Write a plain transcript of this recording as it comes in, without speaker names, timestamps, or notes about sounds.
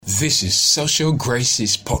This is Social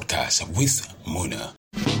Graces Podcast with Muna.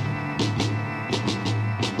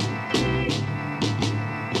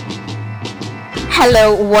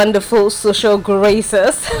 Hello, wonderful social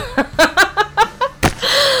graces.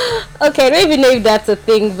 Okay, I don't even know if that's a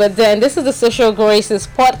thing, but then this is the Social Graces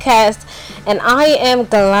Podcast, and I am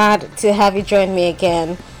glad to have you join me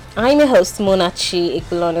again. I'm your host, Munachi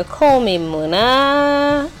Ikbulono. Call me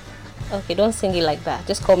Muna. Okay, don't sing it like that.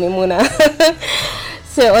 Just call me Muna.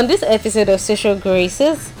 So, on this episode of Social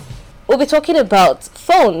Graces, we'll be talking about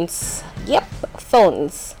phones. Yep,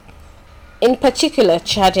 phones. In particular,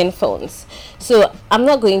 charging phones. So, I'm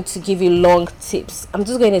not going to give you long tips. I'm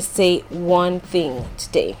just going to say one thing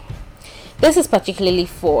today. This is particularly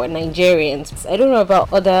for Nigerians. I don't know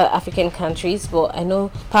about other African countries, but I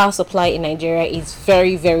know power supply in Nigeria is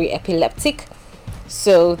very, very epileptic.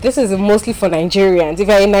 So this is mostly for Nigerians. If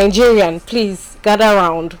you're a Nigerian, please gather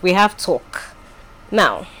around. We have talk.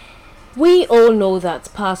 Now, we all know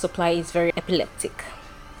that power supply is very epileptic,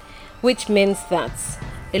 which means that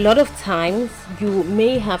a lot of times you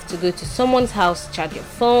may have to go to someone's house to charge your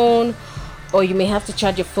phone, or you may have to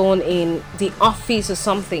charge your phone in the office or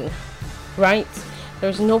something. Right?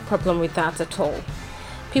 There's no problem with that at all.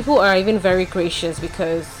 People are even very gracious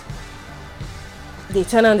because they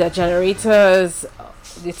turn on their generators,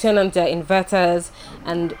 they turn on their inverters,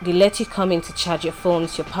 and they let you come in to charge your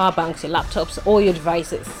phones, your power banks, your laptops, all your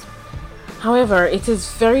devices. However, it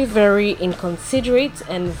is very, very inconsiderate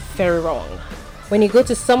and very wrong when you go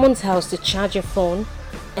to someone's house to charge your phone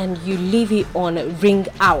and you leave it on ring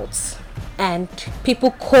out, and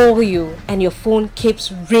people call you and your phone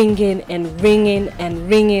keeps ringing and ringing and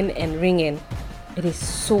ringing and ringing. It is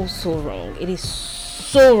so wrong. It is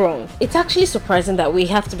so wrong. It's actually surprising that we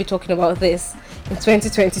have to be talking about this in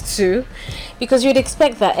 2022, because you'd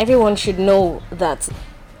expect that everyone should know that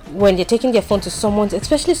when you're taking their phone to someone's,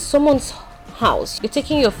 especially someone's house, you're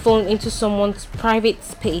taking your phone into someone's private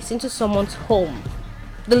space, into someone's home.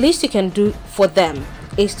 The least you can do for them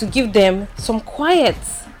is to give them some quiet.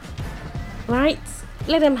 Right?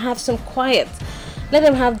 Let them have some quiet. Let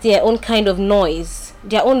them have their own kind of noise,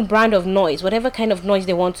 their own brand of noise, whatever kind of noise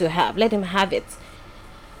they want to have. Let them have it.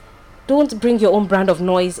 Don't bring your own brand of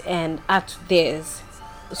noise and add to theirs.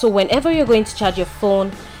 So whenever you're going to charge your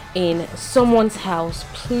phone in someone's house,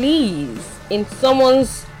 please, in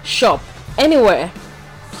someone's shop, anywhere,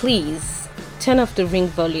 please turn off the ring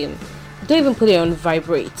volume. Don't even put it on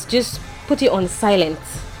vibrate. Just put it on silent.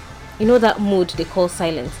 You know that mode they call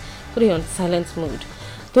silent. Put it on silent mode.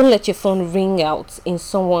 Don't let your phone ring out in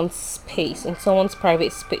someone's space, in someone's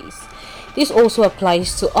private space. This also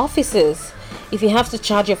applies to offices. If you have to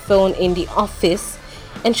charge your phone in the office,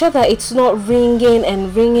 ensure that it's not ringing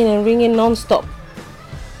and ringing and ringing non-stop.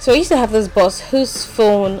 So I used to have this boss whose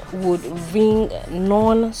phone would ring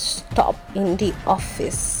non-stop in the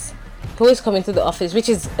office. He always come into the office, which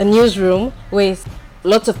is a newsroom with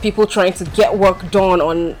lots of people trying to get work done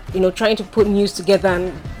on, trying to put news together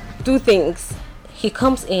and do things. He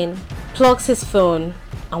comes in, plugs his phone,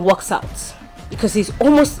 and walks out because he's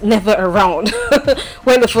almost never around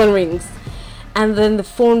when the phone rings. And then the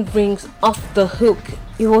phone rings off the hook.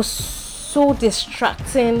 It was so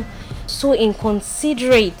distracting, so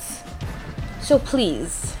inconsiderate. So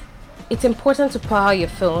please, it's important to power your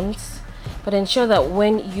phones, but ensure that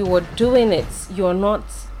when you are doing it, you're not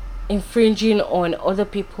infringing on other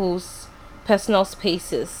people's personal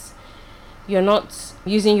spaces. You're not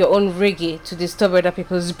using your own reggae to disturb other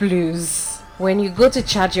people's blues. When you go to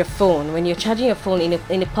charge your phone, when you're charging your phone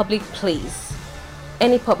in a public place,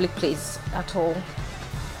 any public place at all,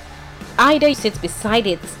 either you sit beside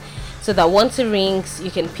it so that once it rings, you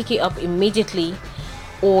can pick it up immediately,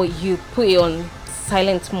 or you put it on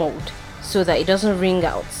silent mode so that it doesn't ring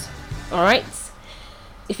out. Alright?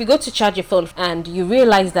 If you go to charge your phone and you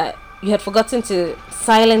realize that you had forgotten to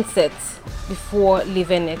silence it before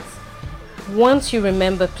leaving it, once you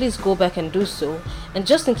remember, please go back and do so. And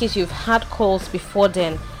just in case you've had calls before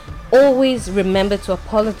then, always remember to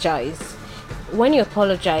apologize. When you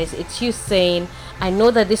apologize, it's you saying, I know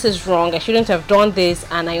that this is wrong, I shouldn't have done this,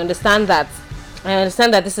 and I understand that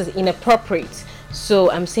this is inappropriate, so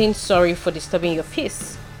I'm saying sorry for disturbing your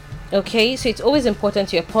peace. Okay, so it's always important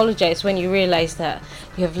to apologize when you realize that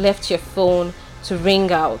you have left your phone to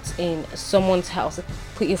ring out in someone's house.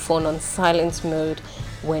 Put your phone on silent mode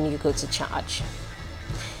when you go to charge.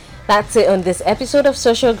 That's it on this episode of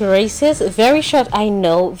Social Graces. Very short, I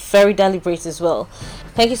know, very deliberate as well.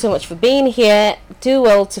 Thank you so much for being here. Do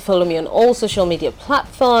well to follow me on all social media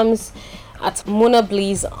platforms at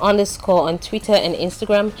MunaBlees_ on Twitter and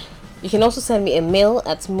Instagram. You can also send me a mail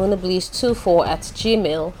at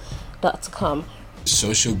munabliss24@gmail.com.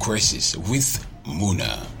 Social Graces with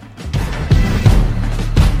Muna.